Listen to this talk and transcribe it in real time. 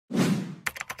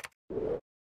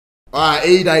Alright,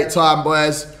 E-date time,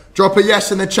 boys. Drop a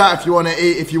yes in the chat if you want to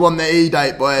if you want the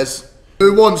E-date, boys.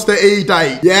 Who wants the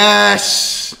E-date?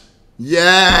 Yes!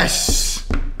 Yes!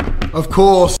 Of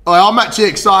course. I'm actually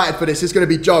excited for this. It's going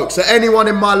to be jokes. So anyone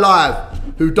in my live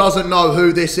who doesn't know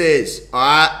who this is,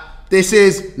 alright? This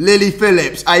is Lily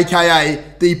Phillips,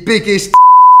 aka the biggest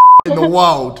in the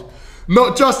world.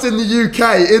 Not just in the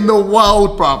UK, in the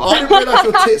world, bruv. I didn't realise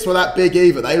your tits were that big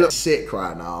either. They look sick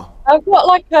right now. I've got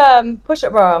like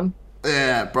push-up bra on.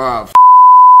 Yeah, bruv.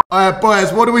 Alright,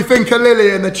 boys, what do we think of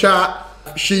Lily in the chat?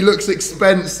 She looks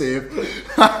expensive.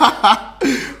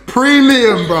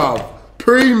 Premium, bruv.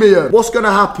 Premium. What's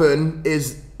gonna happen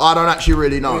is, I don't actually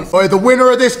really know. Alright, the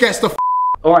winner of this gets the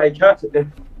Alright, cut it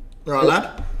then. Alright,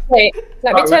 lad. Wait,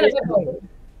 let me turn it on.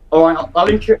 Alright, I'll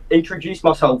introduce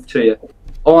myself to you.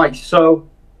 Alright, so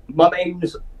my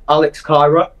name's Alex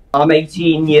Kyra. I'm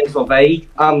 18 years of age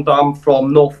and I'm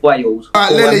from North Wales.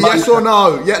 Alright, Lily, yes or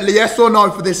no? Yeah, yes or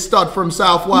no for this stud from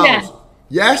South Wales? Yes.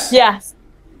 Yes? Yes.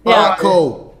 Yeah. Alright,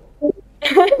 cool.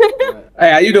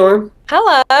 Hey, how you doing?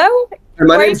 Hello.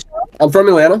 I'm from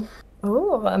Atlanta.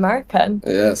 Oh, American.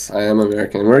 Yes, I am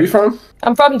American. Where are you from?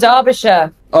 I'm from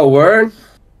Derbyshire. Oh, word?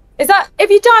 Is that, if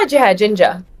you dyed your hair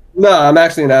ginger? No, I'm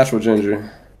actually a natural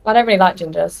ginger. I don't really like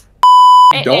gingers.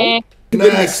 You don't? I'm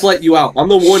gonna slut you out. I'm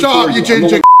the one. Shut up, you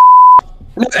ginger.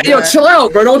 Yo, chill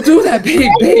out, bro. Don't do that,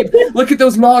 babe. Look at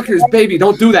those markers, baby.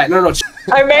 Don't do that. No.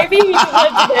 Oh, maybe you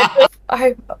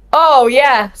oh,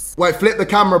 yes. Wait, flip the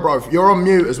camera, bro. You're on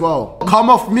mute as well. Come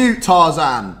off mute,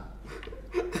 Tarzan.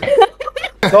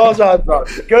 Tarzan, bro.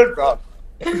 Good, bro.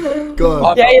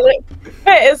 Good. Yeah, you look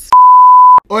fit as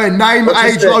Oi, name,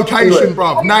 age, location,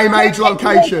 bruv. Name, age,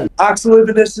 location. Axel live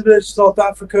in this village, South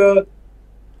Africa,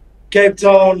 Cape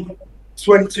Town,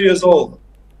 22 years old.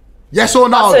 Yes or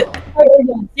no?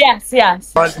 Yes.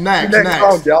 Next.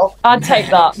 Round, y'all. I'd take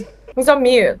that. He's on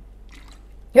mute.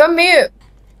 You're on mute.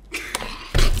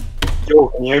 Yo,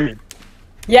 can you hear me?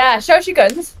 Yeah, show us your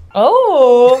guns.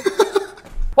 Oh.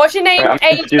 What's your name,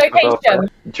 age, location?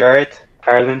 Jared,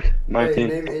 Ireland,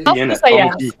 19. I'll say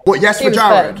yes. What, yes He for was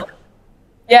Jared? fit.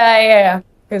 Yeah.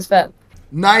 He was fit.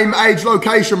 Name, age,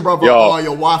 location, brother. Yo. Oh,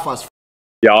 your Wi-Fi's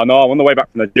Yeah, I know. I'm on the way back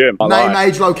from the gym. Name,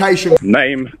 age, location.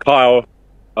 Name, Kyle,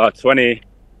 20.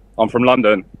 I'm from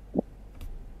London.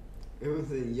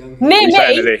 Me?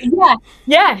 Yeah.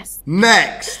 Yes.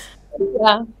 Next.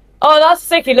 Yeah. Oh, that's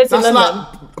sick. He lives in That's London.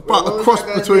 like but a cross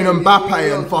between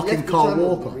Mbappe and fucking Carl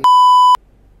Walker.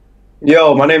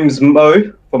 Yo, my name's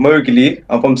Mo from Mowgli.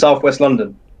 I'm from Southwest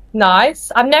London.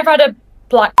 Nice. I've never had a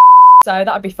black so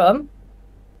that'd be fun.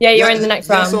 Yeah, you're in the next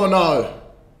round. Yes or no?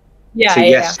 Yeah, So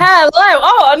yes. Hello.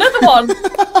 Oh, another one.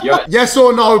 Yes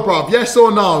or no, bruv? Yes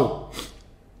or no?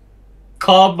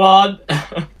 Come on.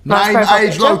 Name,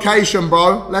 age, location,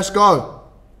 bro. Let's go.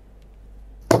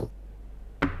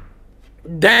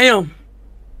 Damn.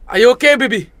 Are you okay,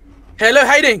 baby? Hello,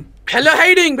 hiding,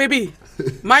 baby.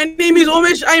 My name is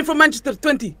Omesh. I am from Manchester,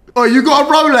 20. Oh, you got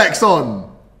a Rolex on?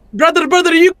 Brother,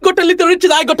 you got a little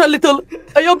riches. I got a little.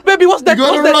 Yo, baby, what's that? You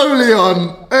got a Rollie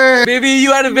on? Hey. Baby,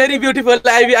 you are very beautiful.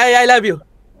 I love you.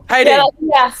 Hiding. Yeah,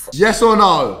 yes. Yes or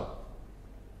no?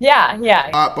 Yeah.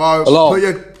 Alright, bro. Hello. Put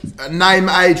your name,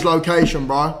 age, location,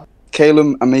 bro.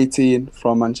 Calum, I'm 18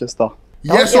 from Manchester.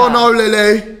 Yes yeah. or no,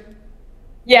 Lily?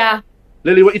 Yeah.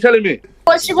 Lily, what are you telling me?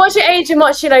 What's your age and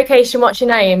what's your location? What's your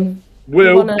name?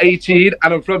 Will, 18,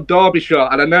 and I'm from Derbyshire,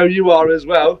 and I know you are as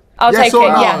well. I'll Yes take or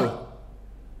it. no?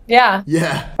 Yeah.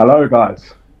 Yeah. Hello,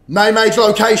 guys. Name, age,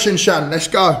 location, Shan. Let's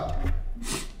go.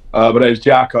 My name's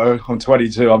Jacko. I'm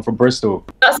 22. I'm from Bristol.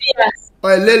 That's a yes.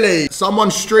 Hey, Lily,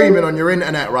 someone's streaming on your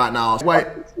internet right now. Wait.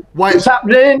 What's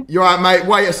happening? You're right, mate.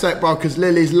 Wait a sec, bro, because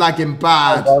Lily's lagging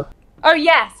bad. Oh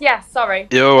yes. Sorry.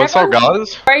 Yo, what's up,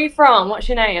 guys? Where are you from? What's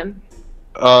your name?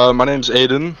 My name's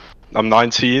Aiden. I'm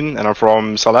 19 and I'm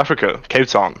from South Africa, Cape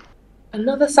Town.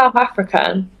 Another South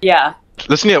African. Yeah.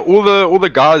 Listen here, all the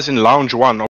guys in Lounge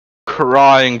 1 are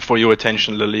crying for your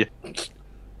attention, Lily.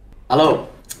 Hello.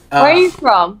 Where are you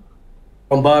from?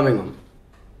 From Birmingham.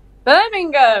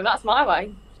 Birmingham. That's my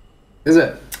way. Is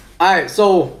it? Alright,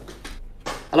 so...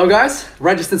 Hello, guys.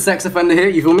 Registered sex offender here,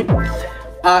 you feel me?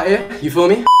 Here, you feel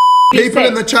me? People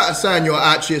in the chat are saying you're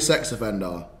actually a sex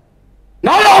offender.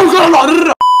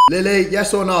 No! Lily,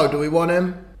 yes or no? Do we want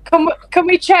him? Can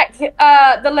we check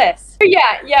the list?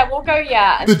 Yeah, we'll go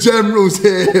yeah. The general's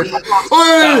here.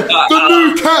 Oi, the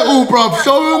new kettle, bruv.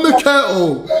 Show him the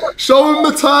kettle. Show him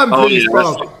the time, please,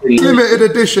 bruv. Limited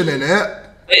edition in it.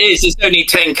 It is. It's only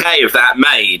 10k of that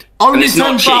made. Only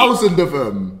 10,000 of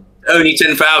them. Only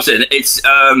 10,000. It's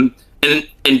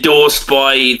endorsed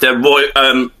by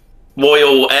the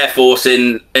Royal Air Force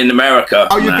in America.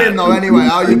 How you been though? Anyway,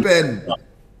 how you been?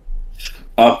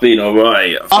 I've been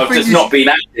alright. I've just not been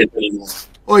active.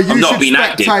 I've not been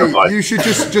active. You should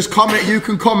just comment. You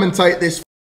can commentate this.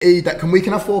 That we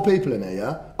can have 4 people in here,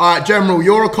 yeah? All right, General,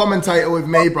 you're a commentator with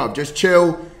me, bruv. Just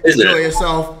chill, enjoy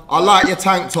yourself. I like your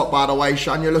tank top, by the way,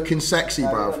 Sean. You're looking sexy,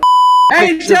 bruv.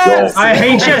 Hey, Jess!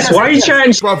 Hey, Jess, why are you trying?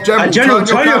 Bruv, General,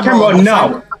 turn your camera on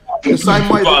now. The same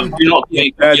way that you're not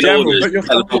getting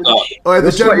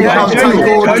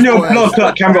turn your blood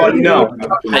clot camera on now.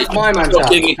 That's my man. Stop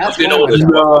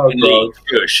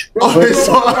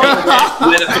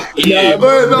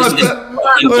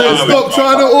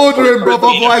trying to order him, bro.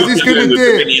 Otherwise, he's gonna do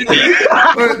it.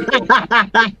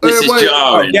 This is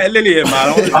jarring. Get Lily in,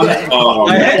 man.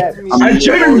 I'm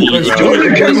Jeremy.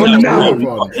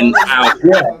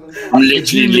 I'm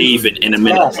literally leaving in a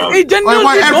minute, bro. Wait,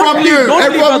 everyone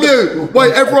mute.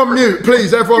 Wait, everyone mute,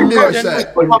 please. Everyone mute a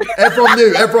sec.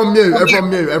 Everyone mute.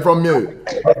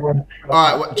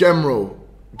 All right, General.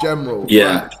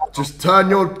 Yeah. Just turn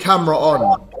your camera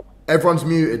on. Everyone's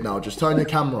muted now. Just turn your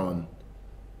camera on.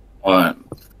 All right.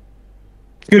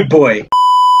 Good boy.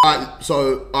 All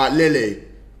right, Lily.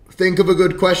 Think of a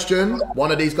good question.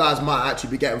 One of these guys might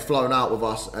actually be getting flown out with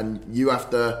us, and you have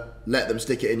to let them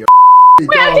stick it in your. Wait,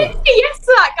 I didn't say yes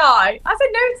to that guy. I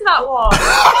said no to that one.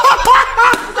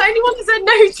 I'm the only one that said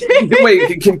no to. Wait,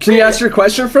 can you ask your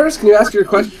question first? Can you ask your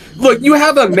question? Look, you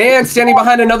have a man standing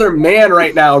behind another man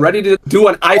right now, ready to do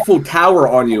an Eiffel Tower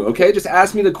on you, okay? Just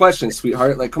ask me the question,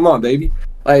 sweetheart. Like, come on, baby.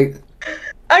 Like...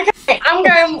 Okay, I'm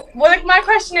going... Well, my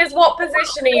question is, what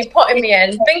position are you putting me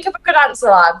in? Think of a good answer,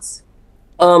 lads.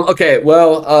 Okay,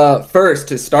 well, first,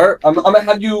 to start, I'm gonna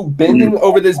have you bending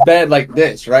over this bed like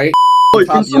this, right?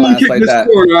 Top your ass like that.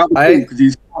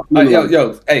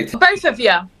 Yo, hey. Both of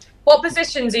you, what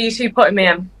positions are you two putting me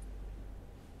in?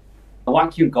 I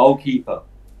want you goalkeeper.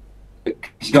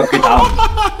 She's got good arms.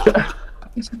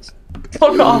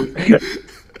 Fuck off.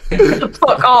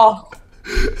 Fuck off.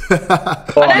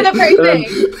 I know they're pretty big.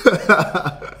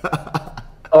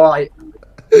 Alright.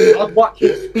 I'd watch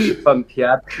your speed bump,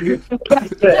 yeah. You'd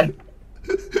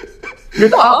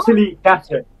actually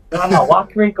get it. No,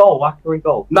 whacker in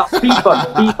goal. Not speed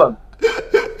bump.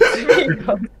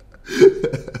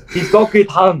 He's got good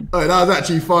hands. Oh, that was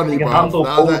actually funny, bro. That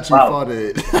was actually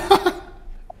funny.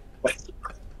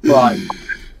 Right.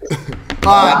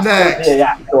 Alright,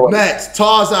 next,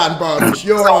 Tarzan, bro. It's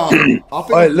your arm.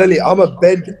 Alright, Lily,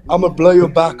 I'ma blow your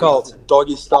back out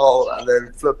doggy style and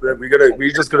then flip it.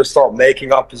 We're just gonna start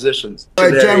making up positions.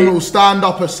 Hey, General, stand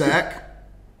up a sec.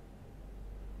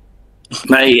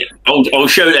 Mate, I'll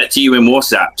show that to you in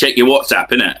WhatsApp. Check your WhatsApp,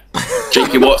 innit?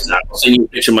 Check your WhatsApp. I'll send you a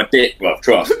picture of my dick, bro.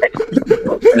 Trust.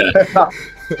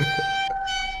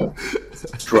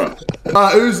 Trust.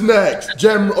 Who's next?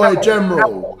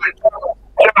 General.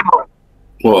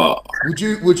 What?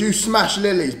 Would you smash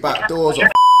Lily's back doors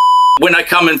off? When I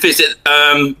come and visit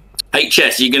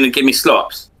HS, you're gonna give me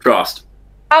slops. Trust.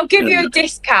 I'll give you a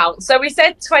discount. So we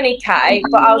said 20k,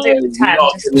 but I'll do it for 10. You're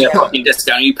not giving me a fucking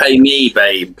discount. You pay me,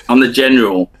 babe. I'm the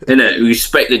general, innit? You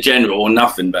respect the general or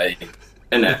nothing, babe.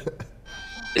 Innit?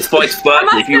 It's vice versa.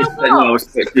 If you respect me, I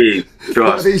respect you.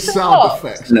 Trust. These sound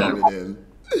effects coming in.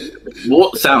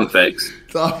 What sound effects?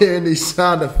 I'm hearing these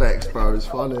sound effects, bro. It's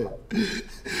funny.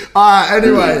 Alright,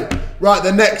 anyway. Right,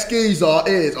 the next geezer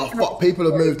is... Oh, fuck, people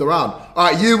have moved around.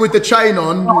 Alright, you with the chain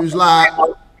on, who's like...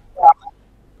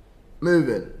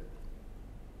 moving.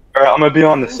 Alright, I'm gonna be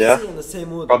honest, yeah?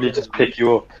 Probably just pick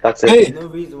you up. That's it.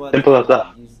 Simple as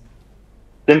that.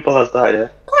 Simple as that, yeah?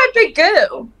 Quite a big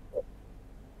girl.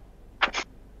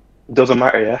 Doesn't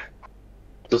matter, yeah?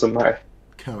 Doesn't matter.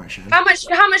 How much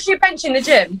do you bench in the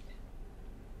gym?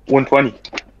 120.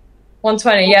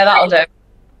 120, yeah, that'll do.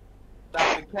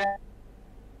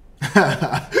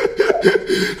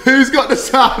 Who's got the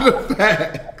sound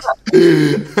effects?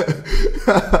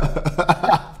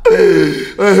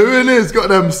 Who in here's got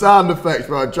them sound effects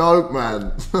for a joke,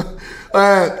 man?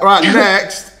 Right,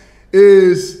 next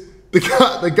is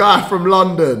the guy from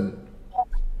London.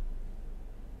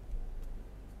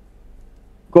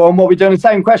 Go on, what we doing? The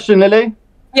same question, Lily?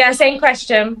 Yeah, same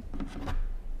question.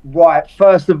 Right,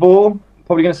 first of all,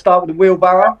 probably going to start with the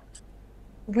wheelbarrow.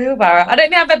 Wheelbarrow? I don't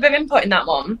think I've ever been put in that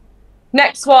one.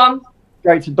 Next one.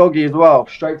 Straight to doggy as well.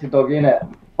 Straight to doggy,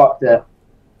 innit? Fuck that.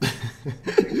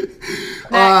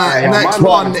 Next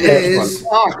one is...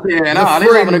 I'm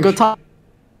having a good time.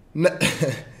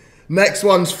 Next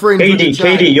one's fringe.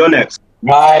 KD, you're next.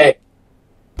 Right.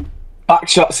 Back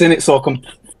shots in it so I can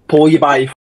pull you by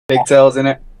your pigtails in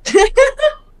it.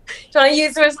 Trying to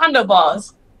use them as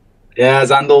handlebars? Yeah, as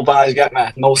handlebars, get me.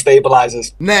 No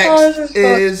stabilizers. Next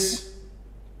is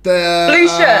The Blue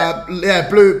shirt. Yeah,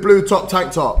 blue top,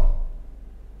 tank top.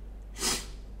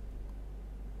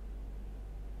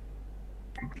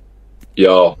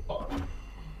 Yo.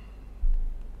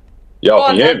 Yo,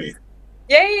 can you hear me?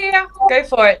 Yeah. Go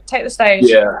for it. Take the stage.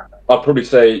 Yeah. I'd probably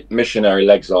say missionary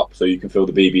legs up so you can feel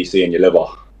the BBC in your liver.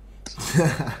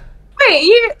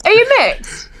 Wait, are you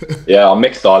mixed? Yeah, I'm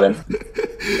mixed, darling.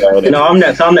 No, I'm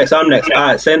next.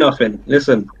 Alright, say nothing.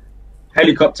 Listen.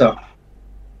 Helicopter.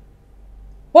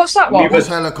 What's that one? What's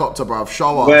helicopter, bruv?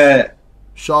 Show us.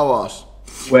 Show us.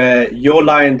 Where you're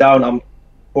lying down, I'm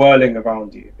twirling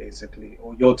around you, basically.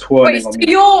 Or you're twirling on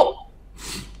me.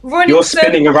 You're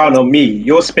spinning around on me.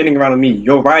 You're spinning around on me.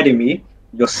 You're riding me.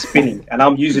 You're spinning. And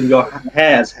I'm using your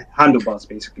hair as handlebars,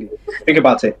 basically. Think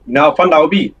about it. You know how fun that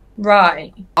would be?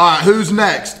 Right. Alright, who's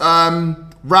next?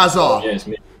 Razza. Yeah, it's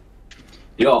me.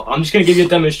 Yo, I'm just gonna give you a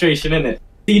demonstration, innit?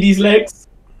 See these legs?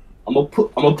 I'm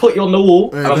gonna put you on the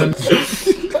wall. And I'm gonna...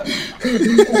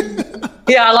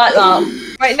 Yeah, I like that.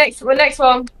 Right, next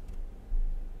one.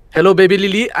 Hello, baby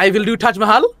Lily. I will do Taj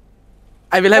Mahal.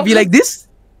 I will have you like this.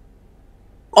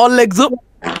 All legs up.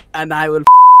 And I will...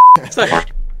 Sorry.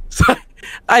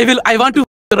 I want to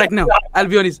right now. I'll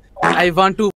be honest. I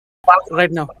want to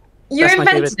right now. You That's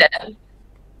invented it?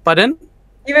 Pardon?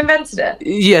 You invented it?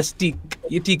 Yes,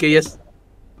 TK, yes.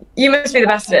 You must be the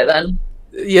best at it then.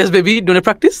 Yes, baby. Do you want to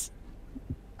practice?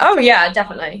 Oh, yeah,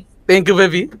 definitely. Thank you,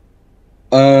 baby.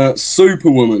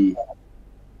 Superwoman.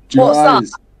 What's that?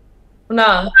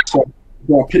 No. So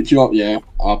I'll pick you up, yeah.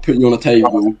 I'll put you on a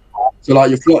table. So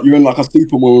like you're in like a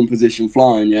superwoman position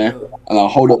flying, yeah. And I'll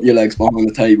hold up your legs behind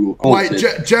the table. Wait,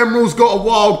 General's got a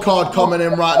wild card coming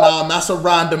in right now, and that's a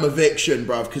random eviction,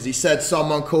 bruv, because he said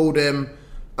someone called him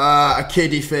a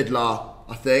kiddie fiddler,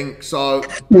 I think. So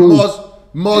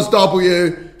Moz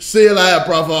W, see you later,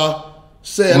 brother.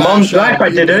 See you later. Mom's life, I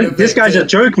didn't. This guy's a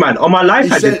joke, man. On my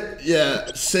life, I did. Yeah,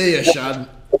 see you, Shan.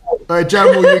 Hey,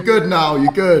 General, you good now? You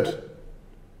good?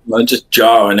 I'm just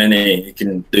jarring, innit? You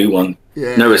can do one.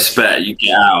 Yeah. No respect, you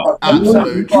get out.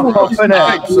 Absolute trust.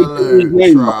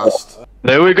 Absolute trust.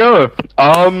 There we go.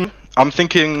 I'm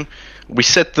thinking we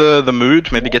set the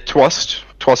mood, maybe get Twast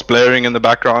blaring in the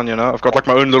background, you know. I've got like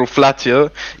my own little flat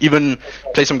here. Even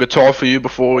play some guitar for you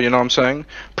before, you know what I'm saying?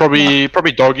 Probably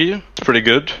Doggy. It's pretty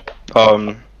good.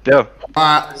 Yeah.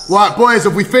 Right, boys,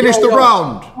 have we finished the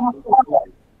round?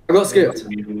 I got skipped.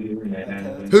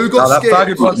 Who got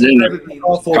skipped?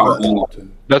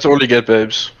 That's all you get,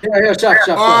 babes. Yeah, Jack.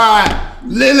 Alright,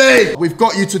 Lily, we've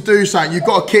got you to do something. You've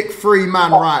got to kick 3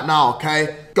 man right now,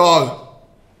 okay? Go.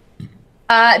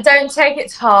 Don't take it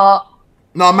to heart.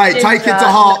 No, mate, take it to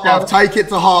heart, bruv. Take it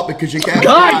to heart because you're getting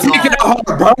take it to heart,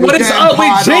 bro. What is up with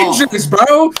gingers,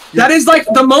 bro? That is like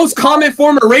the most common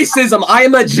form of racism. I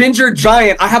am a ginger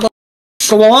giant. I have a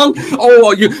schlong.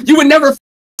 Oh, you would never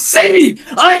see.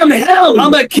 I am hell.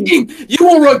 I'm a king. You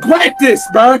will regret this,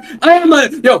 bro. I am a...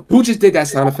 Yo, who just did that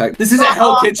sound effect? This isn't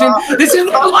Hell Kitchen. This is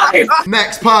my life.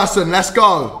 Next person, let's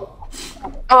go.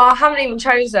 Oh, I haven't even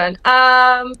chosen.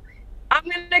 I'm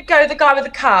gonna go the guy with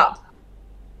the cap.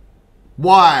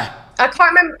 Why? I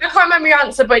can't remember your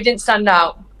answer, but it didn't stand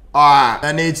out. Alright,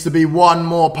 there needs to be one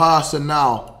more person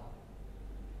now.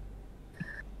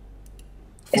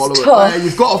 Follow it. tough.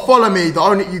 You've got to follow me.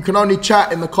 You can only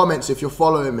chat in the comments if you're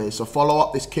following me. So follow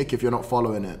up this kick if you're not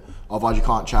following it. Otherwise you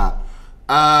can't chat.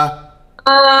 Go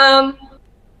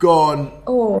on.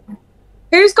 Oh.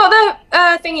 Who's got the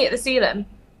thingy at the ceiling?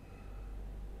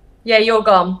 Yeah, you're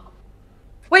gone.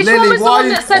 Which Lily, one was the one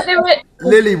that said they were...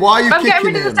 Lily, why are you I'm getting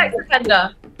kicking rid of the sex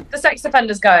offender. The sex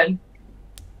offender's going.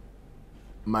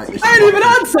 Mate, I didn't even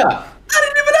answer.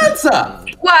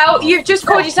 Well, you've just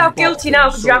called yourself guilty now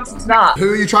because you answered to that.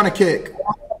 Who are you trying to kick?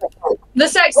 The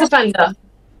sex offender.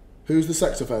 Who's the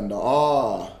sex offender?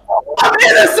 Ah. I'm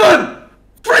innocent!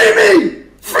 Free me!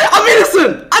 I'm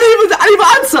innocent! I didn't even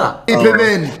answer! Keep him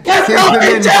in. Keep him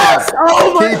in,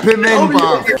 bruv. Keep him in,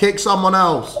 bruv. Kick someone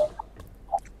else.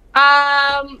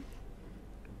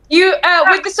 You,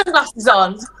 with the sunglasses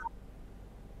on.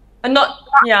 And not,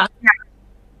 yeah.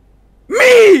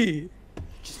 Me!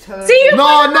 See,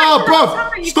 no,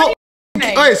 bruv. Stop.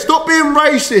 Hey, stop being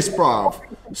racist, bruv.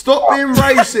 Stop being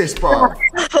racist, bruv.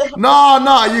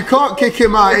 No, you can't kick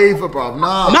him out either, bruv.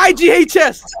 No. My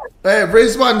GHS. Hey,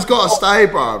 Rizwan's got to stay,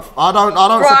 bruv. I don't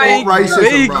support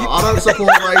racism, bruv. I don't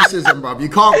support racism, bruv. You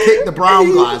can't kick the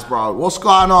brown guys, bro. What's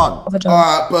going on?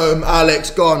 Alright, boom. Alex,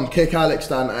 gone. Kick Alex,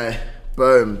 Dante.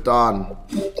 Boom, done.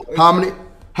 How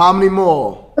many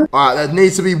more? Alright, there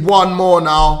needs to be one more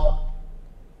now.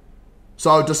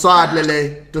 So decide,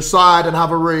 Lily. Decide and have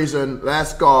a reason.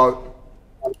 Let's go.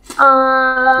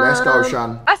 Let's go,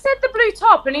 Shan. I said the blue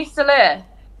top and he's still here.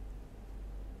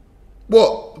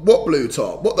 What blue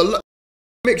top? What the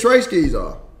mixed race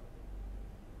geezer?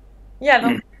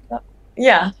 Yeah,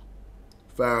 yeah.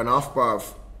 Fair enough,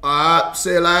 bruv. Alright,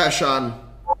 see you later, Shan.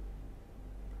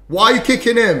 Why are you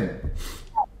kicking him?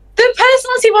 The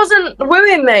personality wasn't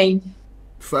wooing me.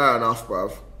 Fair enough,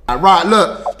 bruv. Right,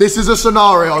 look, this is a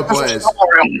scenario, boys.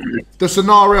 The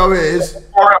scenario is,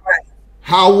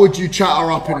 how would you chat her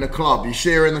up in the club? You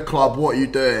see her in the club, what are you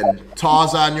doing?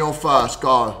 Tarzan, you're first,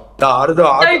 go. Nah, I don't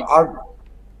know.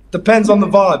 Depends on the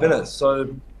vibe, innit?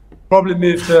 So, probably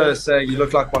move to saying you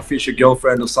look like my future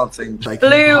girlfriend or something.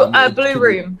 Blue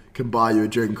room. Can buy you a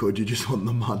drink, or do you just want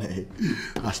the money?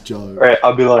 That's Joe. Right,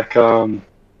 I'll be like,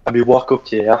 walk up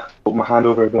to you, yeah? Put my hand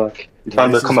over, and be like, you're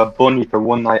trying to become a bunny for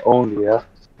one night only, yeah?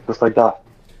 Just like that.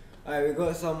 Alright, we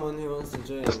got someone who wants to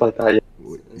join. Just like that, yeah.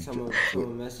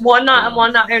 One night and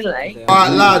one night only.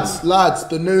 Alright, lads,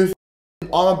 the new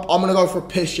I'm gonna go for a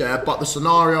piss, yeah, but the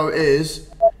scenario is,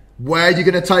 where are you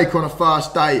gonna take her on a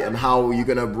first date and how are you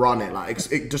gonna run it? Like,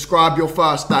 describe your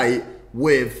first date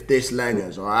with this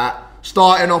Lengers, alright?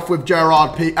 Starting off with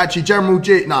Gerard P. Actually, Gerard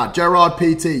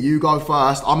PT, you go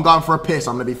first. I'm going for a piss,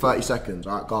 I'm gonna be 30 seconds,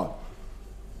 alright, go.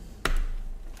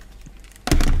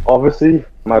 Obviously,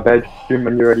 my bedroom,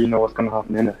 and you already know what's gonna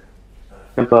happen in it.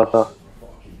 Simple as that.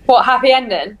 What, happy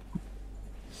ending?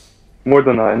 More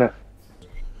than that, innit?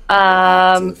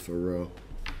 For real.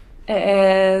 It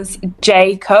is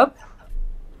Jacob.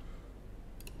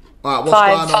 Alright,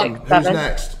 what's going on? Who's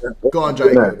next? Go on,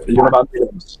 Jacob.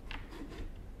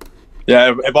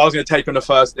 Yeah, if I was going to take on the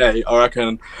first day, I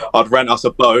reckon I'd rent us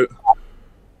a boat,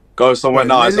 go somewhere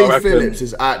nice. I reckon Phillips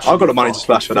is actually I've got the money to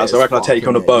splash for that, so I reckon I'd take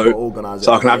on a boat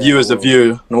so I can have you as the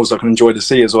view and also I can enjoy the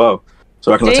sea as well.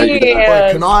 So I reckon I'll take you there.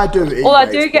 Wait, can I do E-dates? Well, I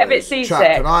do get a bit seasick,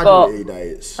 Can I but do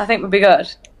E-dates? I think we'd be good.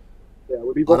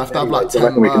 I'd have to have like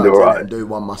 10 we can do birds alright. and do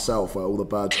one myself where all the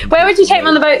birds can Where would you take me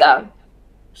on the boat, though?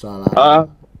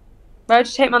 Where would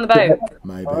you take me on the boat?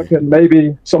 Maybe. I reckon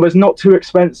maybe somewhere's not too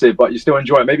expensive, but you still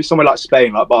enjoy it. Maybe somewhere like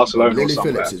Spain, like Barcelona or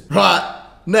somewhere. Phillips is right.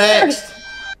 Next.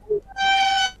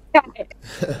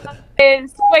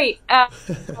 Wait,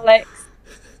 Alex.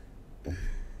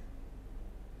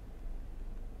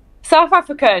 South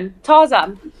African,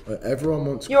 Tarzan. Everyone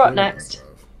wants. You're up next.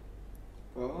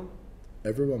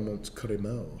 Everyone wants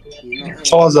Karimel.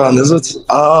 Tarzan, is it?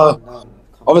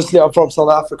 Obviously, I'm from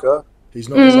South Africa. He's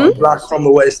not black from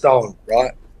the waist down,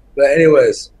 right? But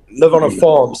anyways, live on a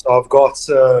farm, so I've got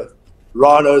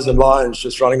rhinos and lions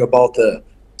just running about there.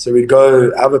 So we'd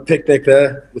go have a picnic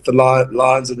there with the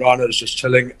lions and rhinos just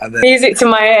chilling, and then Music to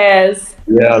my ears.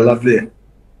 yeah, lovely.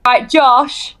 Right,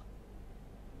 Josh.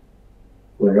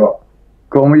 What you got?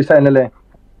 Go on, what are you saying, Lily?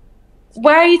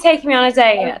 Where are you taking me on a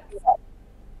date?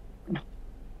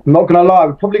 I'm not gonna lie,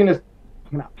 we're probably gonna.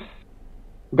 We're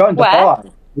going to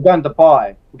Dubai. We're going to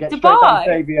Dubai. We get straight down to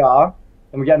JVR,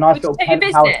 and we get a nice little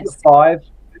penthouse at 5.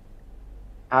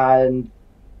 And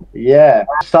yeah,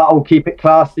 subtle, keep it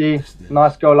classy.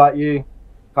 Nice girl like you.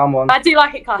 Come on. I do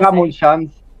like it classy. Come on,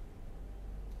 Shans.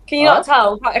 Can you not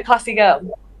tell? Quite a classy girl.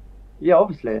 Yeah,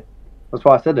 obviously. That's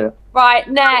why I said it. Right,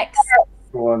 next.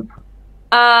 Go on.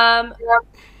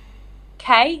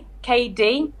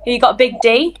 KD. You got a big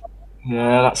D?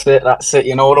 Yeah, that's it.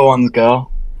 You know the ones,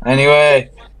 girl. Anyway,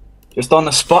 just on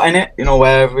the spot, innit? You know,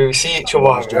 where we see each other,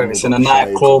 whether it's in a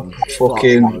nightclub,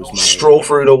 fucking stroll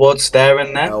through the woods there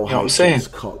and there. You know what I'm saying?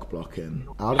 Cock blocking.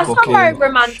 That's not a very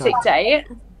romantic date.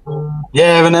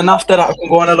 Yeah, and then after that, I can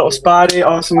go on a little spa date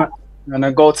or something. And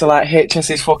then go to like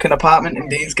HS's fucking apartment in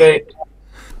Deansgate.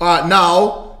 Alright,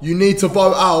 now you need to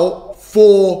vote out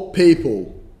 4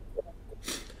 people.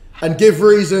 And give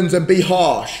reasons and be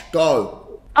harsh.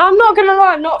 Go. I'm not gonna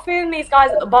lie, I'm not feeling these guys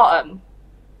at the bottom.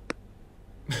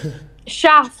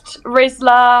 Shaft,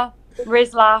 Rizla,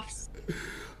 Rizlafs.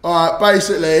 Alright,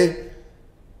 basically,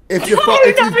 if you've got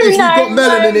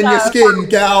melanin in your skin,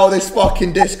 get out of this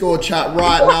fucking Discord chat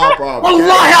right now, bro.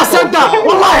 Wallahi, I said that!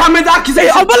 Wallahi, I made the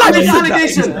accusation! I made the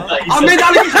allegation! I made the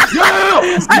allegation! Yo!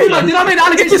 Hey, man, did I make the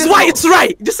allegation? It's right, it's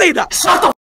right. Just say that. Shut the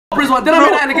f*** up, Rizwan. Did I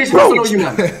make the allegation? I don't know you,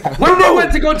 man. When we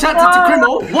went to go chat to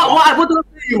Crimo, what did I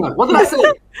say to you, man? What did I say?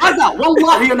 I got,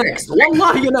 Wallahi, you're next.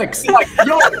 Wallahi, you're next. Yo!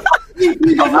 Hey,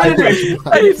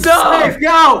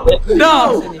 no!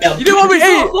 No! You know what I mean?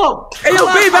 Hey, yo,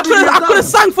 babe, I could have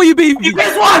sang for you, baby.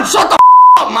 Rizwan, shut the f***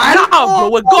 up, man! Nah, bro,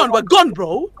 we're gone,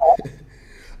 bro.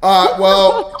 Alright,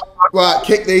 well, right,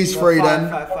 kick these 3 then.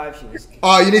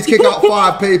 Oh, you need to kick out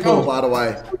 5 people, by the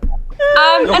way.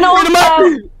 And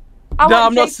also,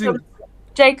 I'm not seeing.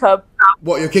 Jacob.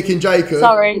 What, you're kicking Jacob?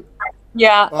 Sorry.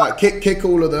 Yeah. Alright, kick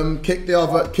all of them. Kick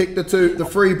the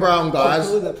 3 brown guys.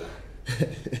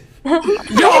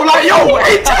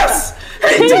 HS!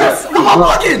 HS! I'm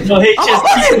bugging! No,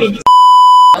 HS.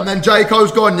 And then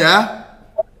Jayco's gone, yeah?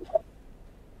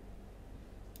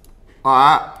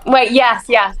 Alright. Wait, yes,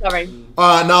 sorry.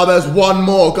 Alright, now there's one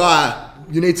more guy.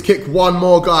 You need to kick one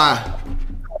more guy.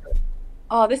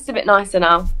 Oh, this is a bit nicer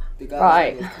now.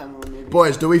 Right.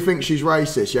 Boys, do we think she's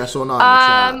racist, yes or no?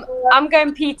 I'm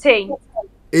going PT.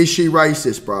 Is she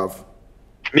racist, bruv?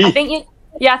 Me? I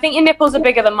think your nipples are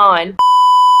bigger than mine.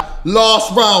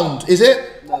 Last round, is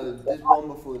it? No, there's one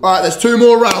before. Alright, there's 2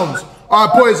 more rounds.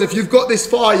 Alright, boys, if you've got this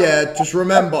far, yeah, just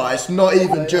remember, it's not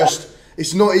even just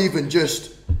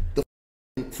the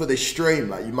for this stream.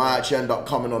 Like, you might actually end up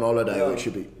coming on holiday, which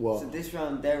should be what? So this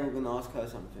round, Daryl gonna ask her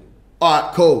something.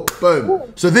 Alright, cool,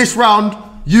 boom. So this round,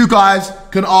 you guys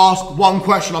can ask one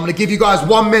question. I'm gonna give you guys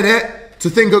 1 minute to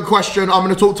think of a question. I'm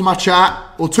gonna talk to my chat,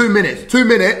 or 2 minutes. 2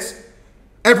 minutes.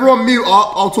 Everyone mute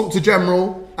up. I'll talk to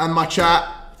General and my chat.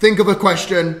 Think of a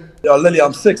question. Yo, Lily,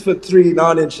 I'm 6'3",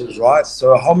 9 inches, right?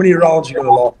 So how many rounds are you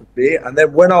gonna laugh with me? And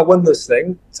then when I win this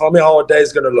thing, tell me how a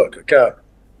day's gonna look, okay?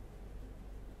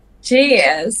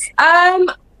 Cheers. I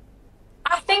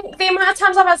think the amount of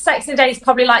times I've had sex in a day is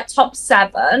probably like top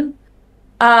 7.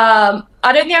 I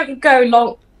don't think I could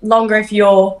go longer if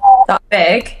you're that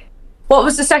big. What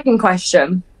was the second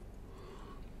question?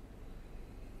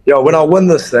 Yo, when I win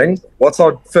this thing, what's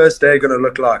our first day gonna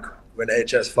look like when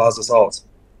HS fires us out?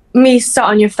 Me sat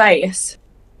on your face.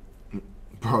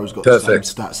 Bro's got perfect the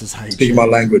same stats as H. Speaking my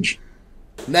language.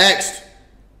 Next,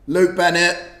 Luke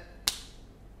Bennett.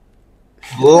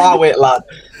 Allow it, lad.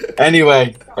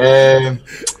 Anyway,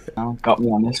 got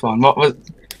me on this one. What was?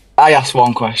 I asked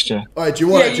one question. Alright, do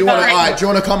you want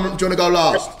to go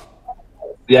last?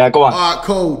 Yeah, go on. Alright,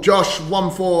 cool. Josh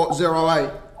 1408.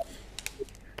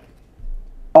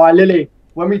 Alright, Lily.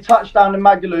 When we touch down in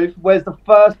Magaluf, where's the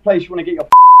first place you want to get your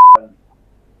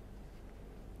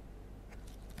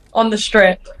on the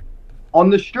strip? On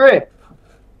the strip.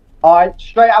 Alright,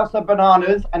 straight outside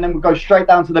Bananas, and then we'll go straight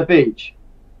down to the beach.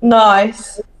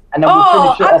 Nice. And then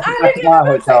we'll finish it off at my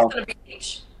hotel.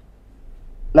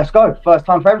 Let's go. First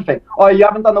time for everything. Oh, you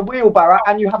haven't done the wheelbarrow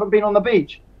and you haven't been on the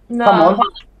beach. No. Come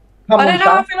on. I don't know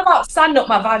how I feel about stand up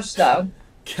my badge though.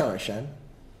 Come on, Shan.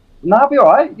 No, I'll be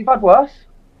alright. You've had worse.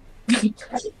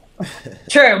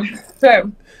 True.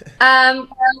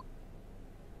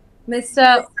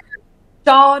 Mr.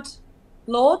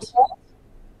 Lord?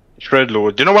 Shred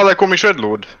Lord. Do you know why they call me Shred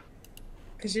Lord?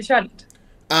 Because you're shredded.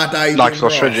 Like, so I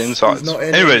shred your insides.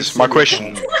 Anyways, my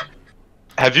question.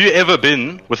 Have you ever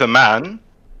been with a man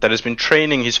that has been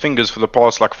training his fingers for the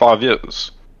past, like, 5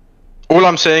 years? All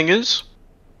I'm saying is,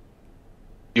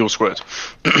 you'll squirt.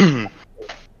 No,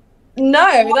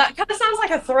 that kind of sounds like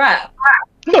a threat.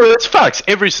 No, that's facts.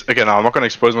 Again, I'm not going to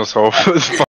expose myself.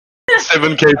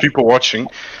 7K people watching.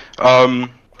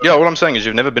 Yeah, all I'm saying is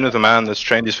you've never been with a man that's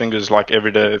trained his fingers like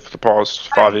every day for the past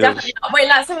 5 years. Definitely not. Wait,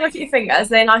 let's have a look at your fingers.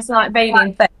 They're nice and like veiny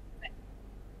and thick.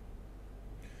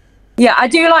 Yeah, I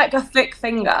do like a thick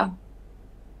finger.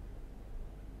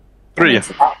 3.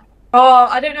 Oh,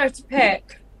 I don't know what to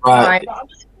pick. Right.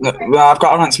 No, I've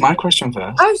got to answer my question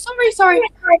first. Oh, sorry.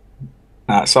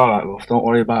 Nah, it's alright, Wolf. Don't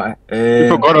worry about it. We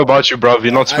forgot about you, bruv.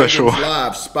 You're not special.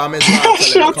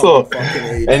 Shut up.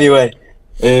 Anyway,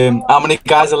 how many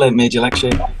guys have made you like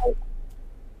shit?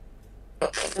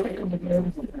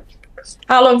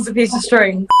 How long's a piece of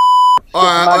string?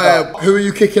 Alright, who are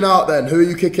you kicking out then? Who are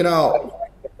you kicking out?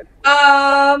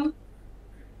 I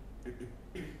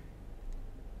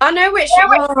know which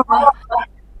one.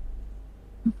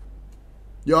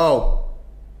 Yo.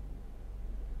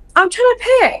 I'm trying to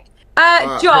pick.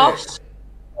 Josh. Pick.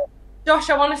 Josh,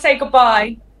 I want to say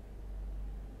goodbye.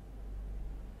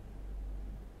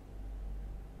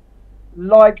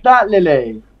 Like that,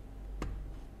 Lily?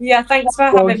 Yeah, thanks for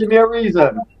having me. Give me a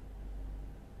reason.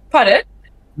 Pardon?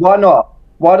 Why not?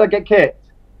 Why did I get kicked?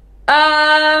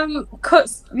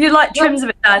 Cause you like trims a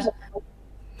bit, Dad.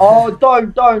 Oh,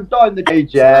 don't the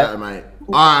cage, yeah. Mate.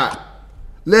 Alright.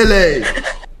 Lily.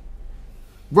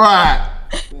 Right.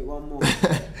 Wait, one more.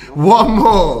 One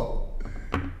more.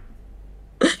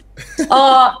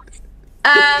 I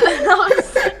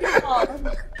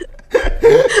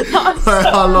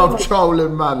love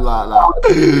trolling man like that.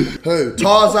 Who?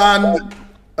 Tarzan,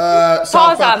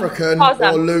 South African,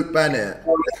 or Luke Bennett?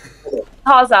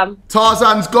 Tarzan.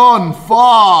 Tarzan's gone.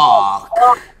 Fuck.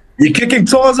 You're kicking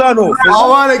Tarzan off. I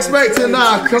wasn't expecting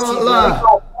that. Can't lie.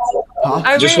 Huh?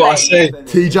 Oh, Just really? what I said.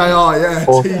 TJR, yeah.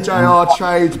 TJR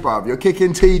trades, bruv. You're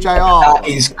kicking TJR. That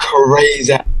is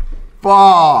crazy.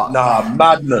 Fuck. Nah,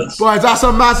 madness. Boys, that's a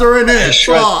Mazza in it.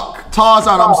 Fuck.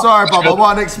 Tarzan, I'm sorry, bruv. I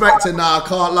wasn't expecting that. I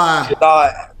can't lie.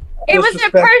 It was a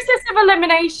process of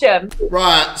elimination.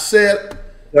 Right, see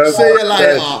you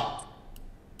later.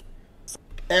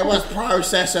 It was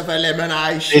process of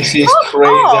elimination. This is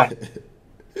crazy.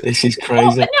 This is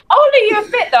crazy. I'll leave you a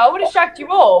bit though. I would have shagged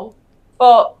you all,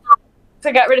 but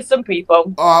to get rid of some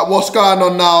people. Alright, what's going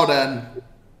on now then?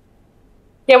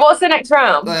 Yeah, what's the next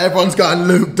round? Everyone's going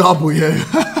Luke W.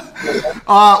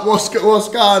 Alright, what's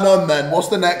going on then? What's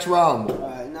the next round?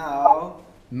 Right, now.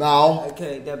 Now?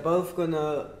 Okay, they're both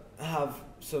gonna have.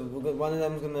 So one of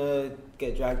them's gonna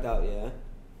get dragged out, yeah?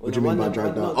 What do you mean by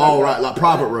dragged out? Oh, right, like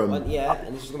private room. Yeah,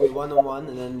 and it's just gonna be one-on-one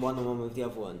and then one-on-one with the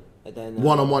other one. And then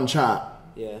one-on-one chat.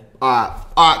 Yeah.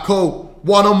 Alright, cool.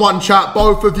 One-on-one chat,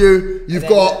 both of you. You've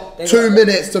got 2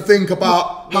 minutes to think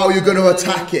about how you're gonna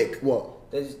attack it.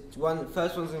 What? There's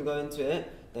first one's gonna go into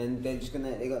it, then they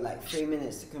got like 3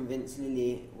 minutes to convince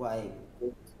Lily why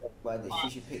she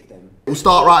should pick them. We'll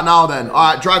start right now then.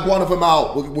 Alright, drag one of them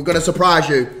out. We're gonna surprise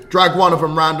you. Drag one of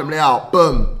them randomly out.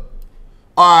 Boom.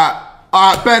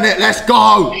 Alright, Bennett, let's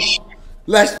go.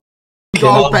 Let's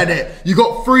go, Bennett. You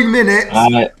got 3 minutes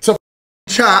to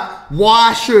chat.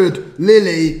 Why should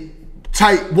you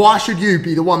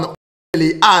be the one that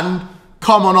Lily and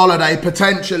come on holiday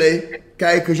potentially?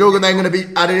 Okay, because you're then going to be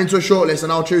added into a shortlist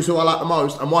and I'll choose who I like the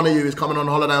most. And one of you is coming on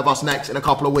holiday with us next in a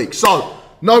couple of weeks. So,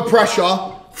 no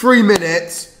pressure. 3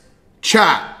 minutes.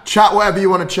 Chat. Chat whatever you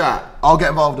want to chat. I'll get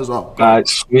involved as well. Right,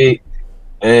 sweet.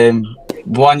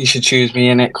 One, you should choose me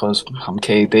in it because I'm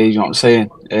KD, you know what I'm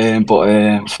saying?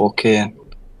 Fucking.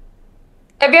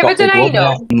 Have you ever done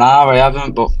anal? Nah, I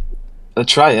haven't, but I'll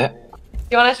try it.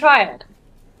 You want to try it?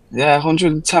 Yeah,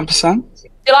 110%. Do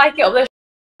you like it up there?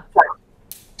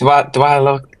 Do I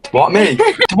look, what, me?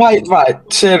 Right,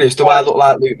 serious, do I look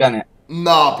like Luke Bennett?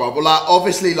 Nah, bro, but like,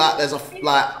 obviously, like, there's a,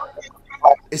 like,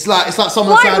 it's like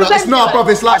someone saying, it's not, bro,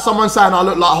 it's like someone saying I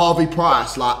look like Harvey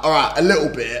Price, like, alright, a little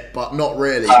bit, but not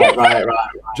really. Right. Do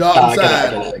you know what I'm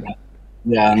saying?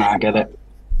 Yeah, I get it.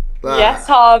 Like, yes,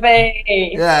 Harvey.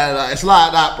 Yeah, like, it's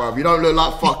like that, bro. You don't look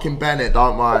like fucking Bennett,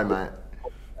 don't worry, mate.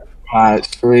 Right,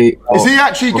 sweet. Is he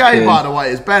actually gay, by the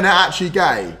way? Is Bennett actually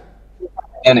gay?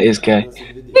 Bennett is gay.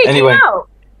 Anyway.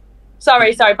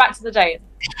 Sorry, back to the date.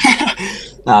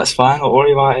 Nah, it's fine, don't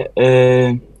worry about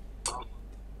it.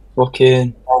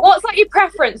 Fucking. What's like your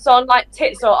preference on like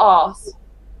tits or arse?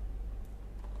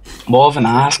 More of an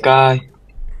ass guy.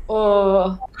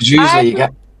 Oh. Because usually you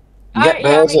get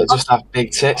girls that just have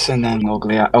big tits and then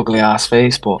ugly ass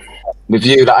face, but with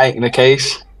you that ain't the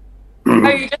case. Oh,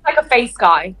 you're just like a face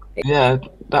guy. Yeah,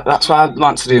 that's why I'd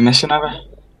like to do missionary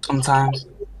sometimes.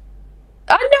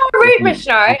 I know a root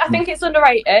missionary. I think it's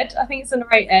underrated.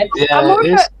 Yeah, I'm more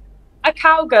of a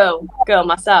cowgirl girl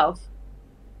myself.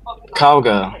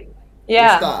 Cowgirl.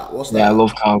 Yeah. What's that? Yeah, I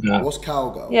love cowgirl. What's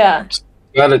cowgirl? Yeah.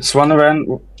 Well, it's one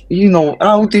around. You know,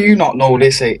 how do you not know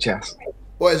this, HS?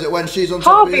 What is it when she's on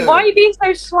top Harvey, of you? why are you being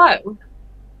so slow?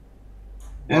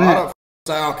 Well, I don't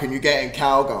say, how can you get in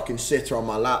cowgirl? I can sit her on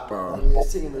my lap, bro.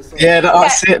 Yeah,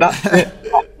 that's it. That's it.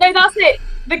 No, that's it.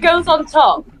 The girl's on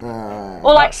top.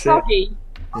 Or like Froggy.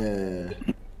 Yeah.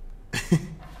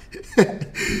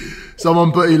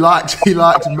 Someone put he likes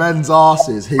men's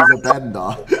asses. He's a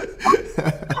bender.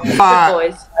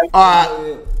 Alright.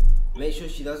 Make sure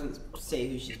she doesn't say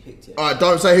who she's picked yet. Alright,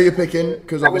 don't say who you're picking,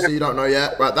 because obviously you don't know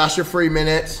yet. Right, that's your 3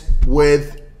 minutes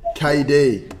with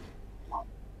KD.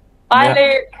 Bye,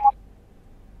 Luke.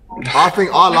 I think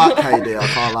I like KD, I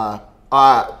can't lie.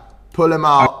 Alright, pull him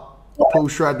out. Pull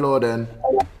Shredlord in.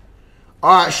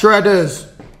 Alright, Shredders.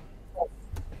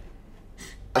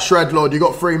 Shredlord, you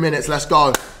got 3 minutes, let's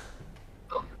go.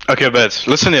 Okay, Beds,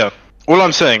 listen here. All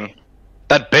I'm saying,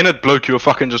 that Bennett bloke you were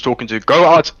fucking just talking to, go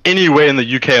out anywhere in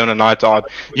the UK on a night out.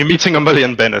 You're meeting a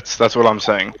million Bennetts, that's what I'm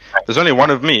saying. There's only one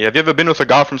of me. Have you ever been with a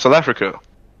guy from South Africa?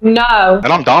 No.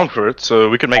 And I'm down for it, so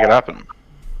we can make it happen.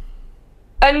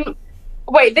 And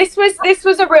wait, this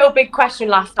was a real big question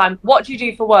last time. What do you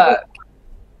do for work?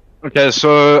 Okay,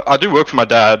 so I do work for my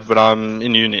dad, but I'm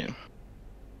in uni.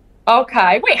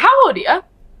 Okay. Wait, how old are you?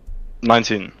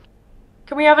 19.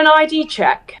 Can we have an ID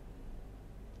check?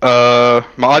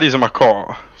 My ID's in my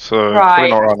car, so right.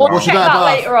 Not right We'll check that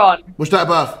later on. What's that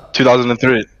birth?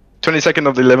 2003. 22nd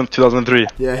of the 11th, 2003.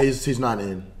 Yeah, he's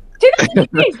 19.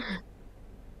 2003?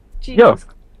 Yeah.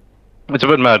 It's a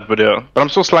bit mad, but yeah. But I'm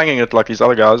still slanging it like these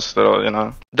other guys that are, you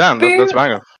know. Damn, that's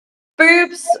banger.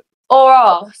 Boobs or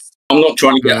arse? I'm not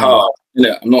trying to get hard.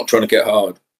 Yeah, I'm not trying to get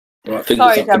hard. Right,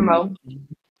 Sorry, General.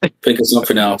 Think of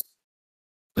something else.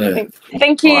 Yeah.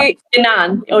 Think you, your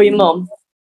nan or your mum.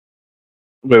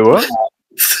 Wait, what?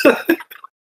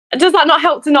 Does that not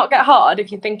help to not get hard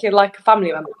if you think you're like a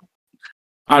family member?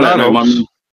 I don't know. My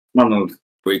mum's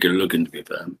pretty good looking, to be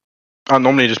fair. I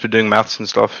normally just be doing maths and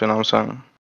stuff, you know what I'm saying?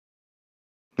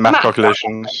 Math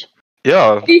calculations.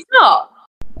 Yeah. He's not?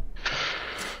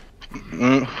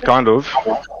 Kind of.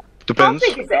 Depends.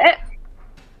 How big is it?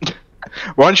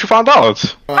 Why don't you find out?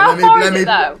 How far is it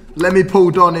though? Let me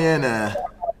pull Donnie in here.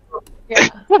 Yeah.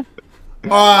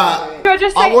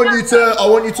 Alright, I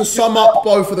want you to sum up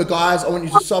both of the guys. I want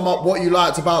you to sum up what you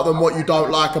liked about them, what you don't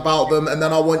like about them, and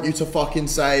then I want you to fucking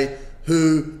say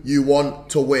who you want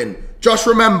to win. Just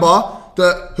remember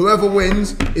that whoever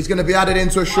wins is going to be added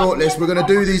into a shortlist. We're going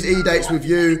to do these E-dates with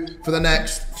you for the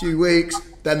next few weeks,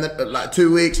 then like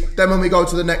 2 weeks. Then when we go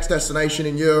to the next destination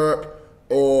in Europe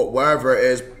or wherever it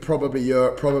is, probably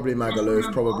Europe, probably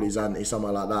Magaluf, probably Zante,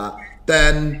 somewhere like that,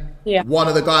 then one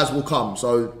of the guys will come.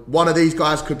 So one of these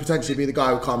guys could potentially be the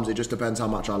guy who comes. It just depends how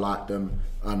much I like them,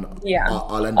 and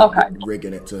I'll end up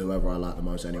rigging it to whoever I like the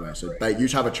most anyway. So you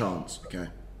just have a chance, okay?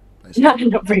 No,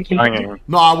 not rigging.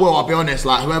 No, I will. I'll be honest.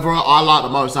 Like whoever I like the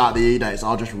most out of the E-dates,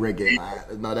 I'll just rig it.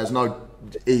 Like, no, there's no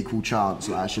equal chance.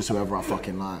 Like it's just whoever I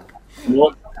fucking like.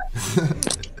 What?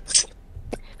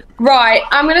 Right,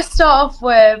 I'm gonna start off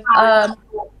with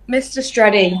Mr.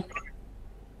 Streddy.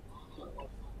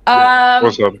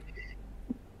 What's up?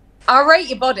 I rate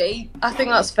your body. I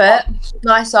think that's fit.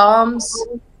 Nice arms.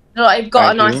 Like you've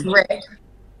got a nice rig.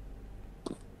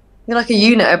 You're like a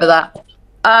unit over there.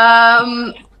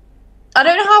 I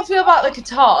don't know how I feel about the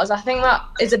guitars. I think that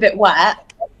is a bit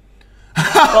wet.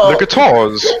 The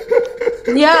guitars?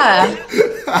 Yeah.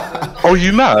 Oh,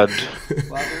 you mad?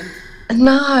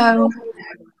 No.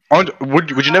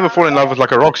 Would you never fall in love with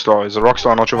like a rock star? Is a rock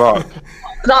star not your vibe?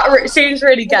 That seems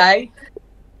really gay.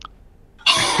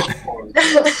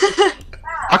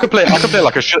 I could play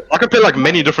like a shit. I could play like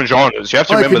many different genres. You have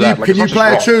to remember that. Like, can you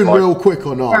play a tune real quick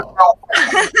or not?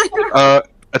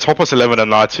 It's 11:30 at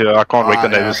night here. I can't wake the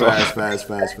neighbors up.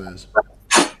 Fairs.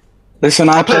 Listen,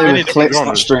 I play with clicks,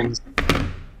 not strings.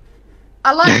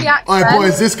 I like the accent. Alright,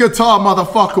 boys, this guitar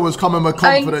motherfucker was coming with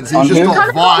confidence. He's just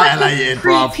got violated,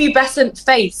 bruv. Prepubescent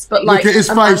face, but like. Look at his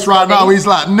face right now. He's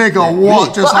like, nigga,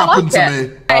 what just happened to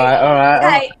me?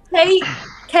 Alright.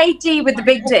 KD with the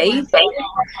big D. I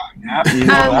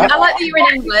like that you're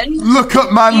in England. Look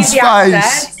at man's Easy face.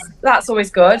 access. That's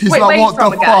always good. He's Wait, like, where what are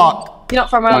you the from fuck? again? You're not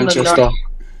from Ireland, Manchester.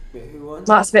 right?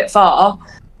 That's a bit far.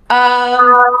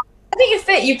 I think you're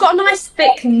fit. You've got a nice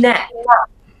thick neck.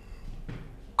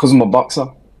 Because I'm a boxer.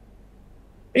 Are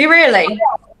you really?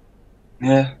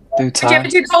 Yeah, do Did you time. ever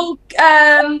do the whole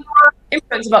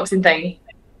influencer boxing thing?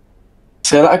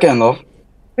 Say that again, love.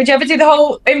 Would you ever do the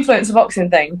whole influencer boxing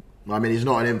thing? I mean, he's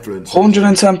not an influencer.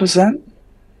 110%.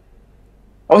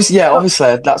 Obviously,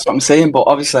 obviously, that's what I'm saying, but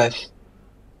obviously,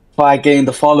 if I gain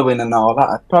the following and all that,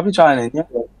 I'd probably join in, yeah.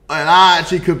 That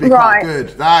actually could be quite good.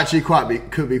 That actually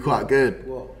could be quite good.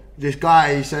 This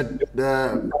guy, he said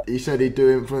he'd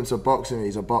do influencer boxing.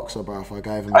 He's a boxer, bro. If I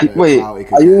gave him a bit of clout, he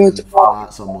could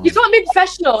fight someone. You can't be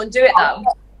professional and do it though.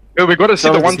 Yeah, we got to see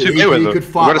the 1-2 Mayweather. He could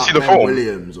We fight got to like see the Ben form.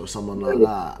 Williams or someone like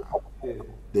that.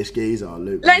 This geezer,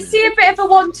 Luke. Let's see a bit of a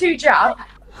 1-2 jab.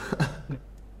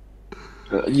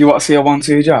 You want to see a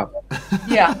 1-2 jab?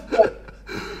 Yeah.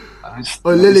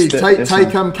 Oh, Lily,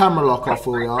 take camera lock off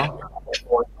for ya.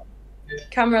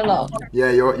 Camera lock.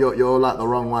 Yeah, you're like the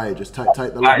wrong way. Just take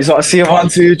the lock. You want to see a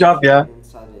 1-2 jab, yeah?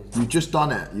 You just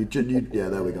done it. Yeah,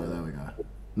 there we go.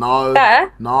 No.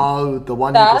 There? No, the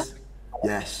one There? you just.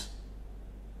 Yes.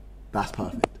 That's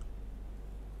perfect.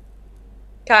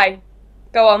 Okay,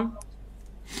 go on.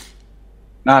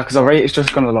 Nah, because I rate it's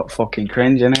just gonna look fucking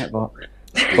cringe, innit? But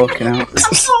fucking hell.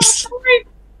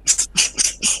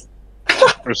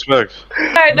 Respect. No,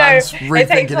 it takes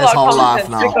rethinking a his lot whole of life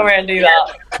confidence to now. come here and do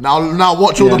that. Now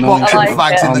watch all the boxing I like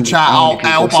fags it. in the chat. I'm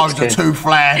Elbows are too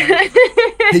flat.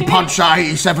 He punched at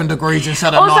 87 degrees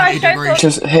instead of Also, 90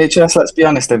 degrees. HS, let's be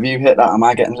honest, if you hit that, am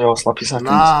I getting 0 sloppy seconds?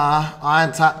 Nah, I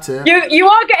ain't tapped it. You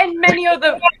are getting many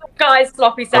other guys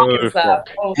sloppy seconds there.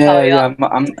 I'll tell you that.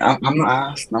 I'm not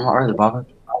asked. I'm not really bothered.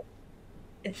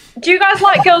 Do you guys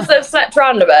like girls that have slept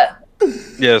around a bit?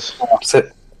 Yes. Say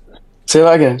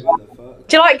that again.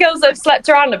 Do you like girls that have slept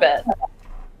around a bit?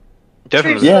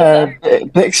 Definitely. Yeah,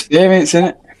 bit experience in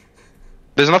it.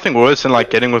 There's nothing worse than like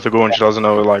getting with a girl and she doesn't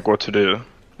know like what to do.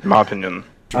 In my opinion.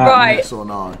 Right. Yes or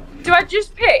no? Do I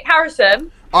just pick Harrison?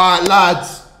 Alright,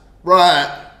 lads.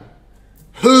 Right.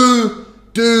 Who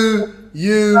do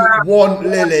you want,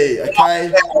 Lily?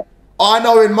 Okay? I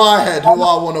know in my head who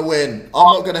I want to win.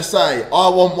 I'm not going to say. I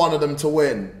want one of them to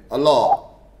win. A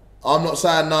lot. I'm not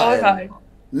saying nothing. Okay.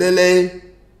 Lily,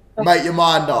 make your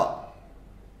mind up.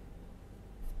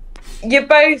 You're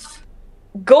both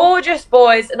gorgeous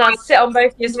boys, and I'd sit on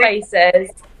both your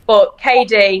faces. But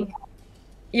KD,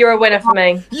 You're a winner for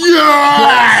me.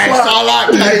 Yes! I like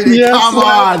Katie. Yes, Come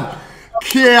on.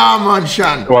 Come on,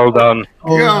 Shan. Well done.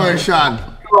 Come on, Shan.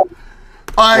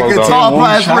 Alright, Well guitar done.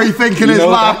 player's rethinking his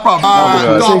life, bro.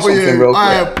 W.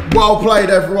 Well played,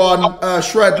 everyone.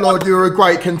 Shredlord, you were a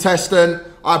great contestant.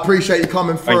 I appreciate you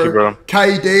coming through. Thank you, bro.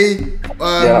 KD,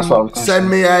 that's what I was send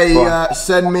me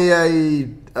a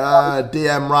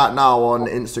DM right now on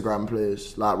Instagram,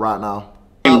 please. Like right now.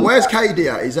 Where's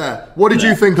KD at? He's there. What did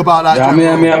you think about that?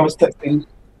 Yeah, I was texting.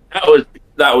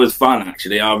 That was fun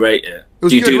actually. I rate it. It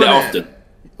was Do you good, do that wasn't it? often?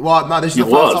 Well, no, this is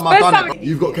the first time I've done it.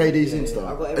 You've got KD's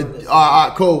Insta.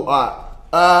 Alright, cool.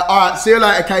 Alright, see you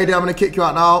later, KD. I'm gonna kick you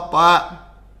out now. Bye.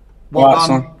 Well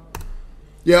done.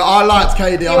 Yeah, I liked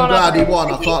KD. I'm glad he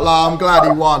won. I can't lie. I'm glad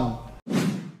he won.